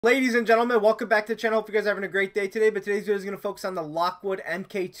Ladies and gentlemen, welcome back to the channel. Hope you guys are having a great day today, but today's video is going to focus on the LOCKWOOD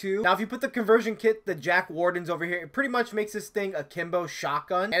MK2. Now, if you put the conversion kit, the Jack Wardens over here, it pretty much makes this thing a AKIMBO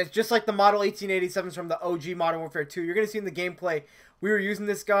shotgun, and it's just like the model 1887s from the OG Modern Warfare 2. You're going to see in the gameplay, we were using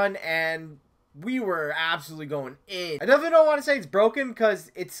this gun, and we were absolutely going in. I definitely don't want to say it's broken,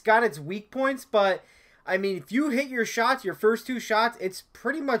 because it's got its weak points, but I mean, if you hit your shots, your first two shots, it's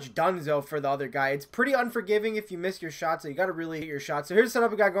pretty much donezo for the other guy. It's pretty unforgiving if you miss your shots, so you got to really hit your shots. So here's the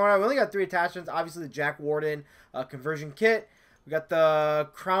setup we got going on. We only got 3 attachments. Obviously, the Jack Warden conversion kit. We got the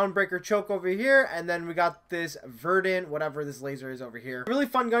Crown Breaker choke over here, and then we got this Verdant, whatever this laser is over here. Really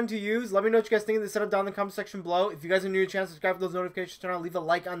fun gun to use. Let me know what you guys think of the setup down in the comment section below. If you guys are new to the channel, subscribe for those notifications, turn on, leave a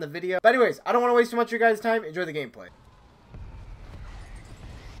like on the video. But anyways, I don't want to waste too much of your guys' time. Enjoy the gameplay.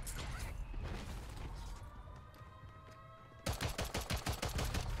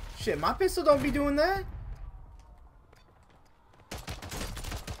 Shit, my pistol don't be doing that.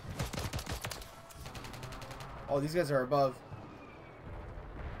 Oh, these guys are above.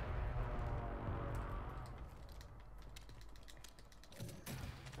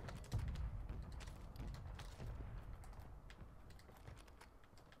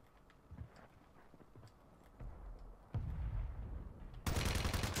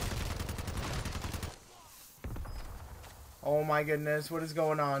 Oh my goodness, what is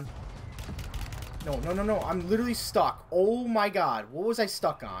going on? No, no, no, no, I'm literally stuck. Oh my god, what was I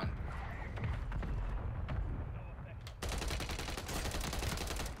stuck on?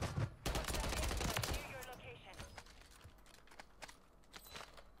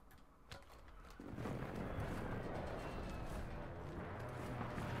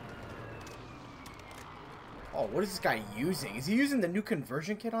 Oh, what is this guy using? Is he using the new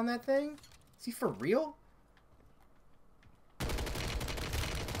conversion kit on that thing? Is he for real?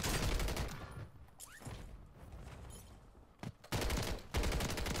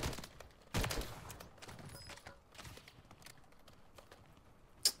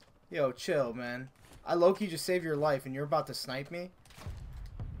 Yo, chill, man. I low-key just saved your life and you're about to snipe me?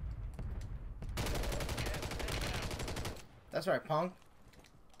 That's right, punk.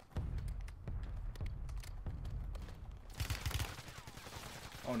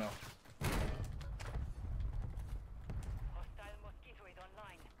 Oh no.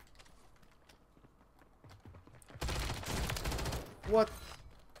 What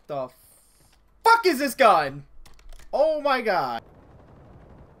the fuck is this gun? Oh my god.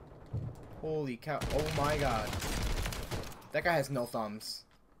 Holy cow. Oh my god. That guy has no thumbs.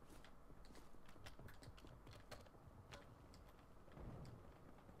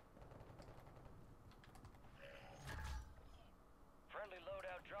 Friendly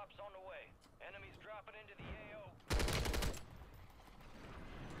loadout drops on the way. Enemies dropping into the AO.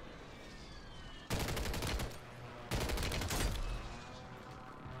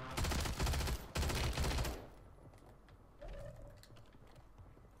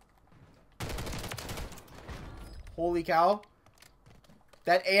 Holy cow.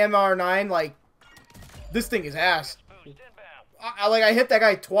 That AMR9, like, this thing is ass. I hit that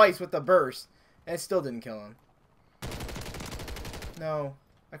guy twice with the burst, and it still didn't kill him. No,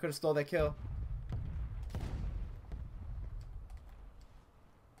 I could have stole that kill.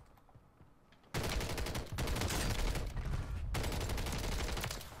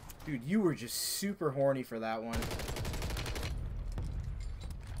 Dude, you were just super horny for that one.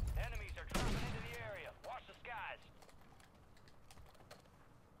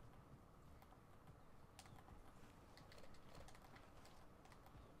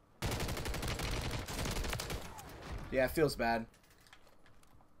 Yeah, it feels bad.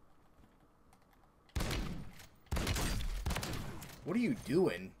 What are you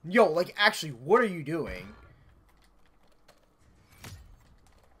doing? Yo, like, actually, what are you doing?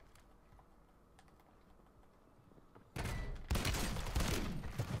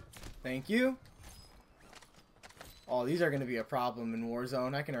 Thank you. Oh, these are going to be a problem in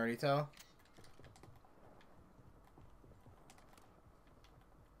Warzone. I can already tell.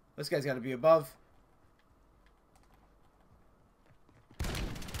 This guy's got to be above.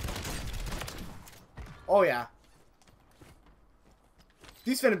 Oh, yeah.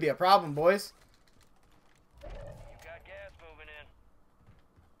 These finna be a problem, boys. You got gas moving in.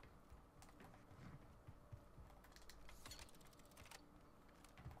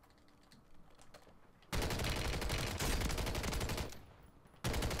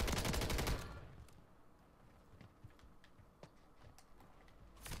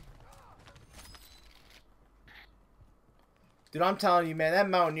 Dude, I'm telling you, man, that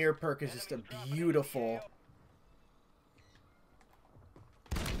Mountaineer perk is just a beautiful.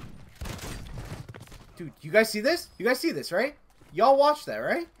 Dude, you guys see this? You guys see this, right? Y'all watched that,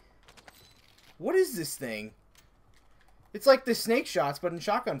 right? What is this thing? It's like the snake shots, but in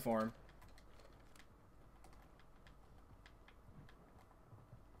shotgun form.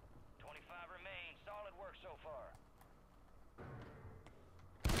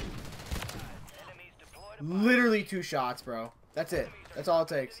 Literally 2 shots, bro. That's it. That's all it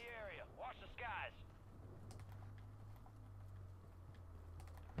takes.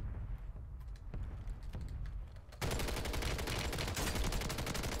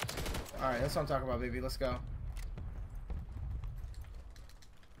 Alright, that's what I'm talking about, baby. Let's go.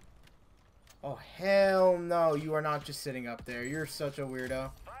 Oh, hell no. You are not just sitting up there. You're such a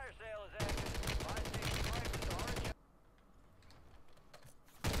weirdo.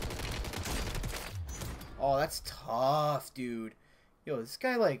 Oh, that's tough, dude. Yo, is this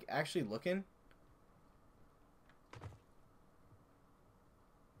guy, like, actually looking?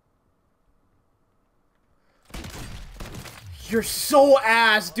 You're so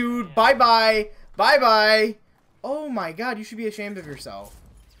ass, dude. Bye-bye. Bye-bye. Oh, my God. You should be ashamed of yourself.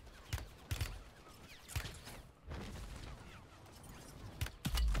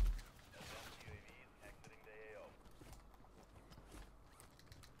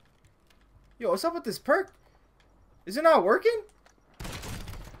 Yo, what's up with this perk? Is it not working?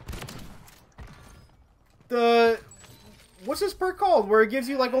 What's this perk called? Where it gives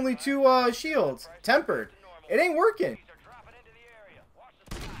you like only 2 shields. Tempered. It ain't working.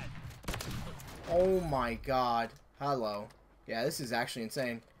 Oh my God. Hello. Yeah, this is actually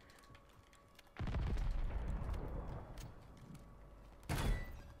insane.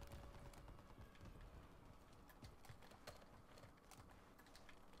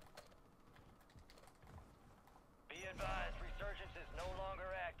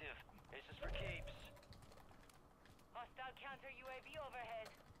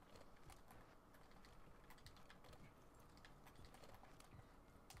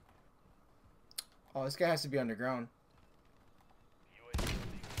 Oh, this guy has to be underground.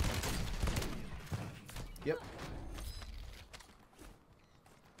 Yep.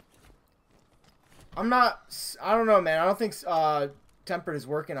 I don't know, man. I don't think Tempered is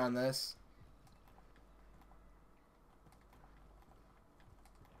working on this.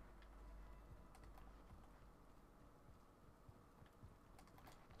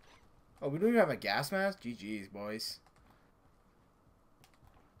 Oh, we don't even have a gas mask? GG's, boys.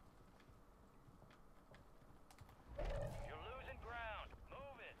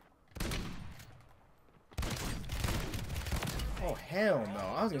 Oh, hell no.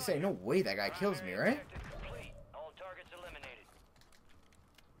 I was gonna say, no way that guy kills me, right? All targets eliminated.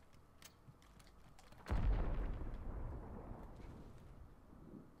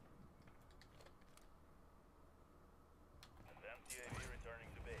 UAV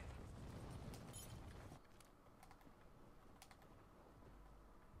returning to base.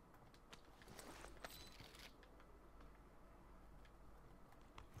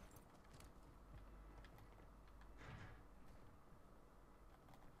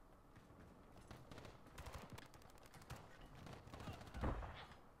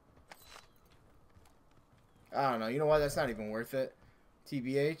 I don't know. You know what? That's not even worth it.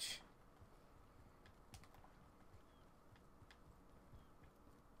 TBH.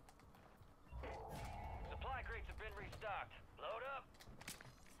 Supply crates have been restocked. Load up.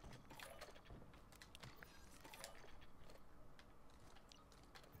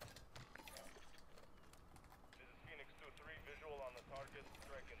 This is Phoenix 2-3 visual on the target.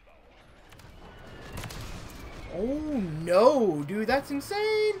 Oh no, dude, that's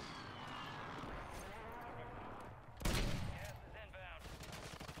insane.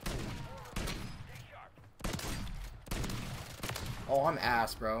 Oh, I'm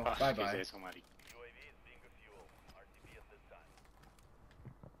ass, bro. Bye bye. UAV is being refueled. RTB at this time.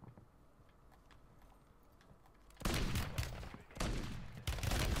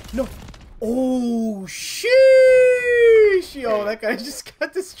 No. Oh, sheesh. Yo, that guy just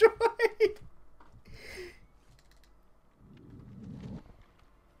got destroyed.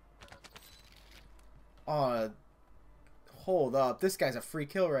 Hold up. This guy's a free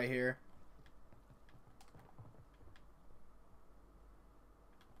kill right here.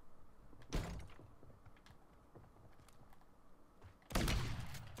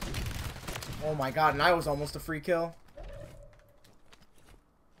 Oh my God, and I was almost a free kill.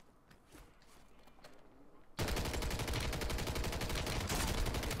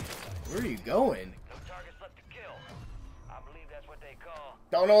 Where are you going? No targets left to kill. I believe that's what they call.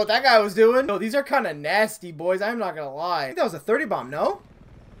 Don't know what that guy was doing. No, these are kind of nasty, boys. I'm not gonna lie. I think that was a 30 bomb, no?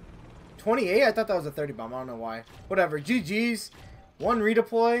 28? I thought that was a 30 bomb. I don't know why. Whatever. GG's. One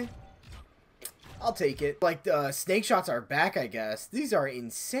redeploy. I'll take it. Like, snake shots are back, I guess. These are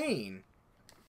insane.